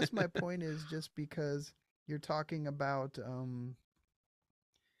I guess my point is just because you're talking about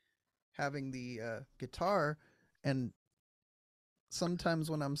having the guitar, and sometimes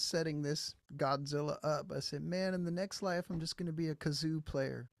when I'm setting this Godzilla up, I say, man, in the next life, I'm just going to be a kazoo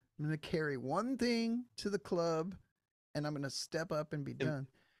player. I'm going to carry one thing to the club and I'm going to step up and be in done.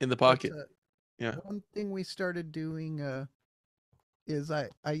 in the But pocket. Yeah. one thing we started doing is I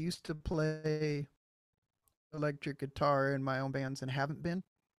used to play electric guitar in my own bands and haven't been.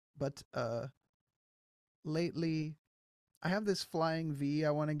 But lately, I have this flying V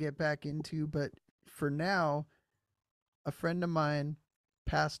I want to get back into. But for now, a friend of mine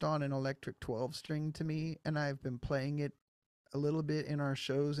passed on an electric 12 string to me, and I've been playing it a little bit in our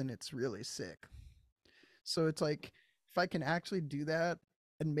shows, and it's really sick. So it's like if I can actually do that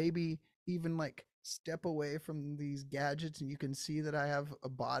and maybe even like step away from these gadgets and you can see that I have a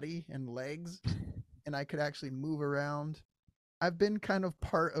body and legs and I could actually move around. I've been kind of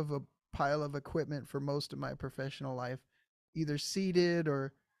part of a pile of equipment for most of my professional life, either seated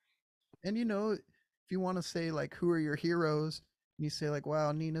or, and if you want to say like, who are your heroes? And you say like,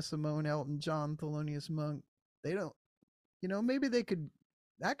 wow, Nina Simone, Elton John, Thelonious Monk, they don't, maybe they could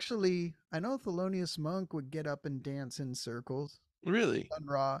Actually, I know Thelonious Monk would get up and dance in circles. Really? Sun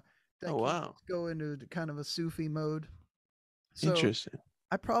Ra, Oh like he would wow. go into kind of a Sufi mode. So Interesting.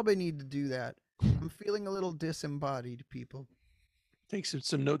 I probably need to do that. I'm feeling a little disembodied, people. Take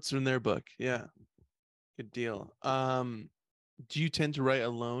some notes from their book. Yeah. Good deal. Do you tend to write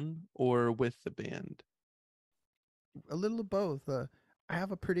alone or with the band? A little of both. I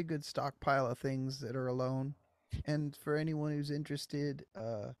have a pretty good stockpile of things that are alone. And for anyone who's interested,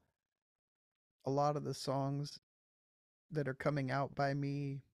 a lot of the songs that are coming out by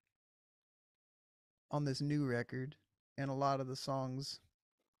me on this new record, and a lot of the songs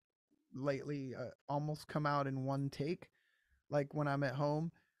lately almost come out in one take. Like when I'm at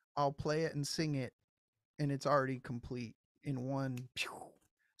home, I'll play it and sing it, and it's already complete in one.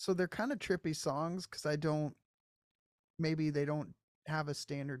 So they're kind of trippy songs because I don't, maybe they don't have a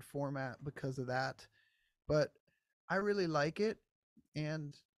standard format because of that. But I really like it.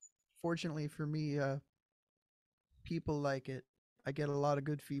 And fortunately for me, people like it. I get a lot of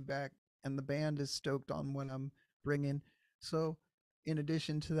good feedback, and the band is stoked on what I'm bringing. So, in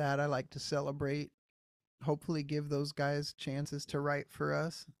addition to that, I like to celebrate, hopefully, give those guys chances to write for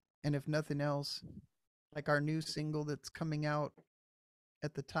us. And if nothing else, like our new single that's coming out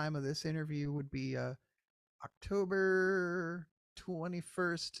at the time of this interview would be October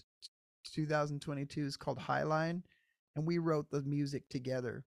 21st, 2022 is called Highline, and we wrote the music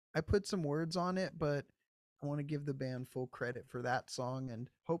together. I put some words on it, but I want to give the band full credit for that song and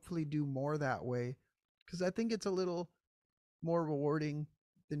hopefully do more that way because I think it's a little more rewarding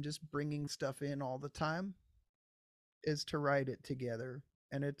than just bringing stuff in all the time is to write it together.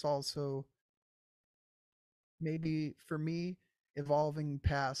 And it's also maybe for me evolving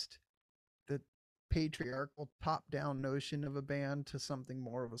past the patriarchal top down notion of a band to something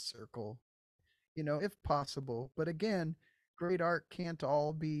more of a circle, if possible. But again, great art can't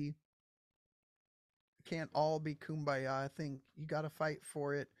all be kumbaya. I think you got to fight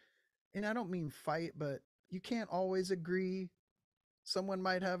for it. And I don't mean fight, but you can't always agree. Someone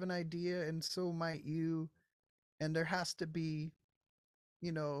might have an idea and so might you, and there has to be,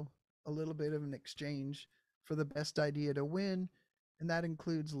 you know, a little bit of an exchange for the best idea to win, and that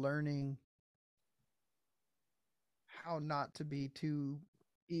includes learning how not to be too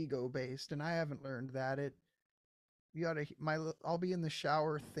ego based. And I haven't learned that. You gotta my I'll be in the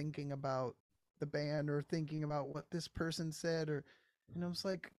shower thinking about the band or thinking about what this person said, or and I was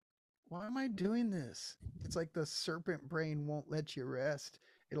like, why am I doing this? It's like the serpent brain won't let you rest.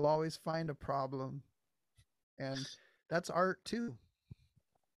 It'll always find a problem, and that's art too.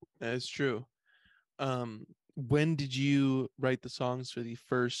 That is true. When did you write the songs for the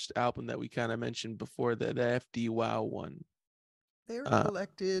first album that we kind of mentioned before, the FD Wow one? They were Uh,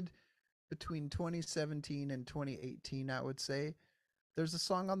 collected between 2017 and 2018, I would say. There's a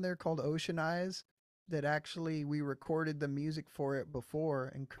song on there called Ocean Eyes that actually we recorded the music for it before,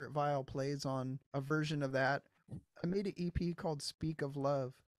 and Kurt Vile plays on a version of that. I made an EP called Speak of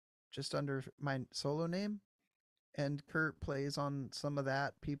Love just under my solo name, and Kurt plays on some of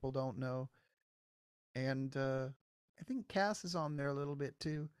that. People don't know. And I think Cass is on there a little bit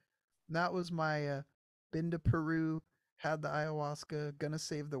too. And that was my Been to Peru, had the ayahuasca, Gonna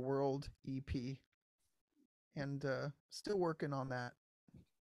Save the World EP, and still working on that.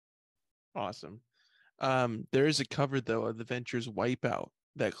 awesome. There is a cover though of the Ventures Wipeout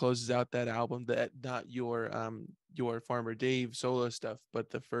that closes out that album, that not your Farmer Dave solo stuff, but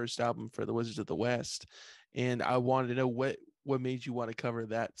the first album for the Wizards of the West. And I wanted to know what made you want to cover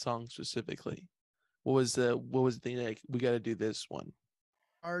that song specifically. What was the thing, like we got to do this one?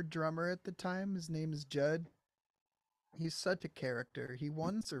 Our drummer at the time, his name is Judd. He's such a character. He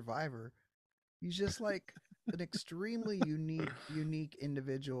won Survivor. He's just like an extremely unique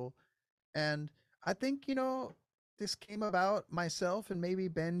individual. And I think, this came about myself and maybe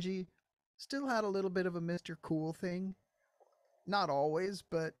Benji still had a little bit of a Mr. Cool thing. Not always,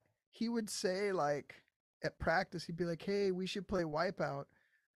 but he would say like at practice, he'd be like, "Hey, we should play Wipeout."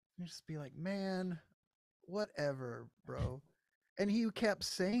 And I'd just be like, "Man, whatever, bro." And he kept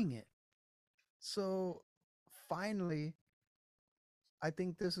saying it. So finally, I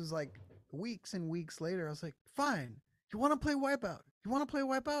think this was like weeks and weeks later. I was like, fine. You want to play Wipeout? You want to play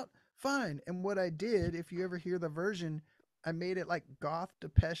Wipeout? Fine. And what I did, if you ever hear the version, I made it like goth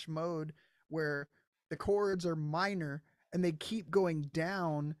Depeche Mode, where the chords are minor and they keep going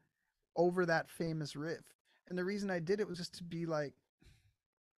down over that famous riff. And the reason I did it was just to be like,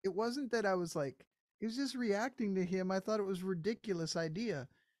 it wasn't that I was like, it was just reacting to him. I thought it was a ridiculous idea.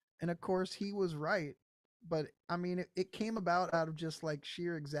 And of course, he was right. But I mean, it came about out of just like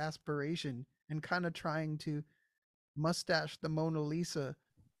sheer exasperation and kind of trying to mustache the Mona Lisa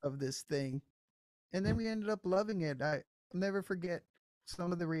of this thing. And then we ended up loving it. I'll never forget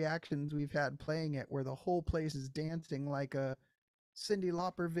some of the reactions we've had playing it where the whole place is dancing like a Cyndi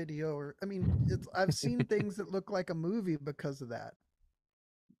Lauper video, or I mean, I've seen things that look like a movie because of that.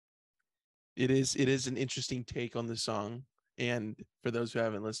 It is an interesting take on the song. And for those who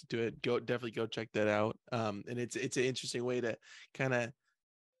haven't listened to it, definitely go check that out. And it's an interesting way to kind of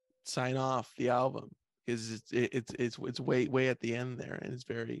sign off the album because it's way at the end there, and it's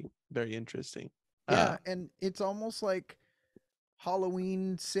very very interesting. Yeah, and it's almost like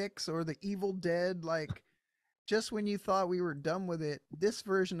Halloween 6 or The Evil Dead, like just when you thought we were done with it, this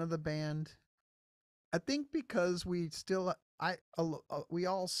version of the band, I think because we still we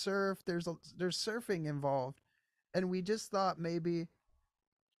all surf, there's surfing involved, and we just thought maybe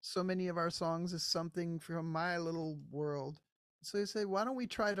so many of our songs is something from my little world. So they say, why don't we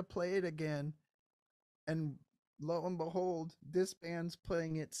try to play it again? And lo and behold, this band's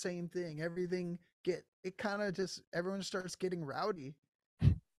playing it, same thing. Everything it kind of just everyone starts getting rowdy.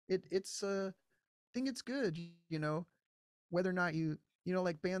 It's I think it's good, you know, whether or not you know,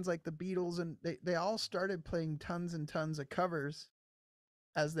 like bands like the Beatles, and they all started playing tons and tons of covers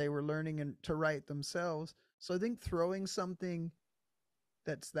as they were learning and to write themselves. So I think throwing something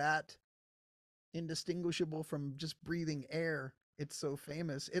that's that indistinguishable from just breathing air, it's so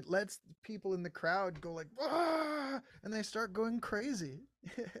famous, it lets people in the crowd go like, ah, and they start going crazy.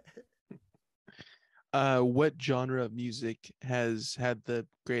 What genre of music has had the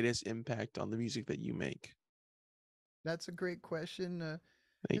greatest impact on the music that you make? That's a great question.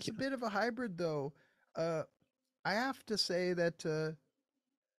 Thank It's you. a bit of a hybrid though. uh, I have to say that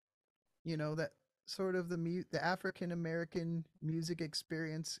you know, that sort of the African American music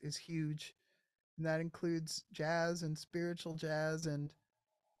experience is huge, and that includes jazz and spiritual jazz, and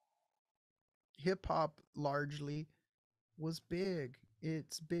hip hop largely was big.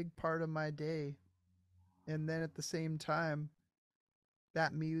 It's a big part of my day. And then at the same time,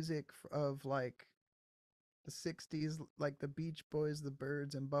 that music of like the 60s, like the Beach Boys, the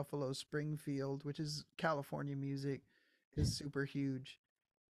Byrds, and Buffalo Springfield, which is California music, is super huge.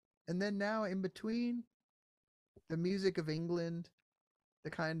 And then now in between, the music of England, the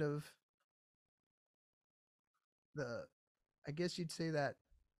kind of the I guess you'd say that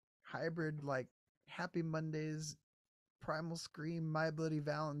hybrid, like Happy Mondays, Primal Scream, My Bloody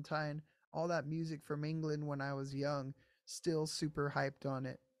Valentine, all that music from England when I was young, still super hyped on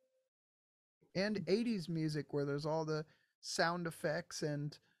it. And 80s music where there's all the sound effects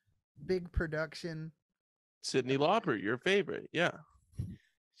and big production. Sydney Lauper, your favorite? Yeah.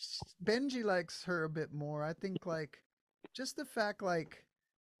 Benji likes her a bit more. I think like just the fact like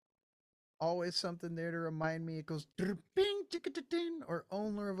always something there to remind me. It goes bing or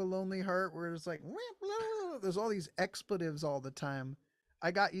owner of a lonely heart, where it's like there's all these expletives all the time.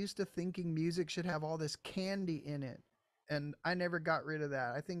 I got used to thinking music should have all this candy in it, and I never got rid of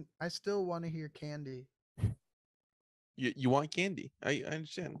that. I think I still want to hear candy. You want candy? I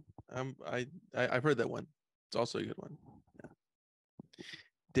understand. I've heard that one. It's also a good one. Yeah.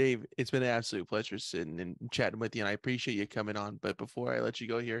 Dave, it's been an absolute pleasure sitting and chatting with you, and I appreciate you coming on. But before I let you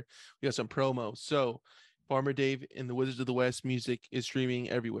go here, we got some promo. So, Farmer Dave and the Wizards of the West music is streaming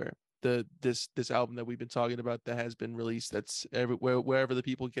everywhere. This album that we've been talking about that has been released, that's everywhere, wherever the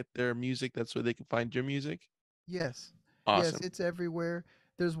people get their music, that's where they can find your music. Yes, yes, Awesome. it's everywhere.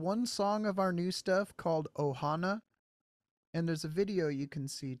 There's one song of our new stuff called Ohana, and there's a video you can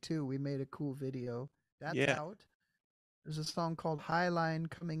see too. We made a cool video that's Yeah. out. There's a song called Highline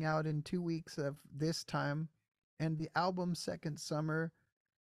coming out in 2 weeks of this time. And the album Second Summer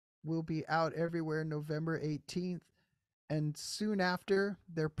will be out everywhere November 18th. And soon after,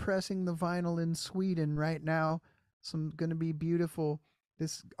 they're pressing the vinyl in Sweden right now. Some going to be beautiful.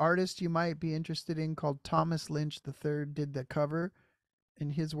 This artist you might be interested in called Thomas Lynch III did the cover,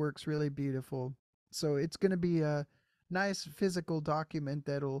 and his work's really beautiful. So it's going to be a nice physical document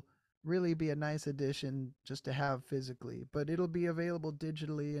that'll really be a nice addition just to have physically, but it'll be available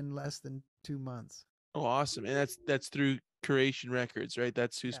digitally in less than 2 months. Oh, awesome. And that's through Curation Records, right?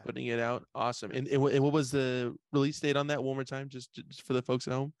 That's who's Yeah. putting it out. Awesome. And what was the release date on that one more time, just for the folks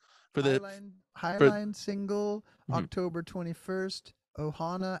at home? For the for Highline single mhm, October 21st,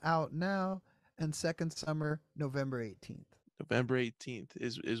 Ohana out now, and Second Summer November 18th. November 18th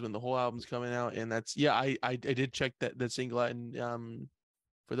is when the whole album's coming out. And that's yeah, I did check that single out. And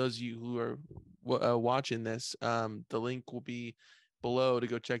for those of you who are watching this, the link will be below to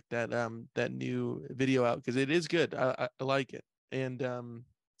go check that new video out because it is good. I like it. And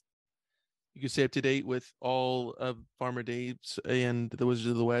you can stay up to date with all of Farmer Dave's and the Wizards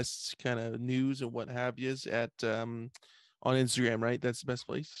of the West kind of news and what have yous at on Instagram, right? That's the best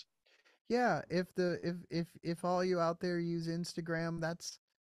place. Yeah, if all you out there use Instagram, that's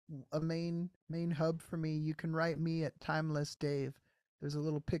a main hub for me. You can write me at Timeless Dave. There's a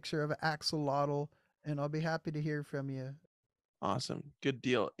little picture of an axolotl, and I'll be happy to hear from you. Awesome. Good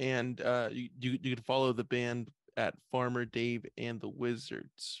deal. And you can follow the band at Farmer Dave and the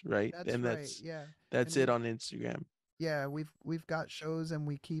Wizards, right? That's And right. Yeah. that's And it on Instagram. we've got shows and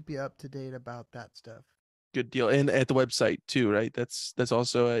we keep you up to date about that stuff. Good deal. And at the website too, right? That's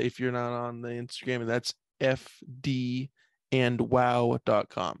also if you're not on the Instagram, and that's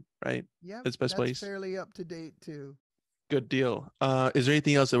fdandwow.com, right? Yep, That's the best that's place. fairly up to date too. Good deal. Is there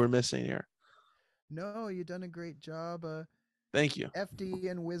anything else that we're missing here? No, you done a great job. Thank you. FD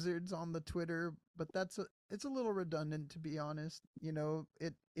and Wizards on the Twitter, but it's a little redundant to be honest.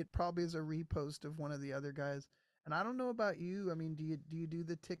 It probably is a repost of one of the other guys. And I don't know about you. I mean, do you do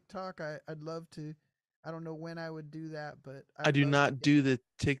the TikTok? I'd love to. I don't know when I would do that, but I I'd do love to not get do it. the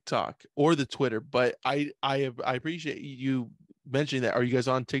TikTok or the Twitter, but I appreciate you mentioning that. Are you guys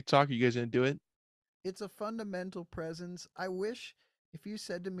on TikTok? Are you guys gonna do it? It's a fundamental presence. I wish if you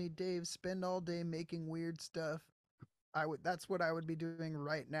said to me, Dave, spend all day making weird stuff, I would that's what I would be doing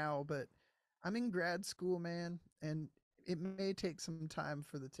right now, but I'm in grad school, man, and it may take some time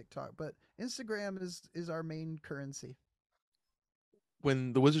for the TikTok, but Instagram is our main currency.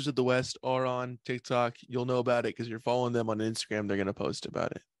 When the Wizards of the West are on TikTok, you'll know about it because you're following them on Instagram. They're gonna post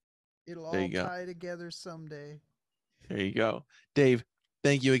about it. It'll There all you go. tie together someday. There you go. Dave,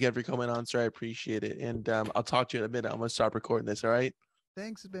 thank you again for coming on, sir. I appreciate it. And I'll talk to you in a minute. I'm gonna stop recording this. All right.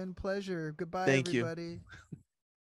 Thanks, it's been a pleasure. Goodbye, Thank you. everybody.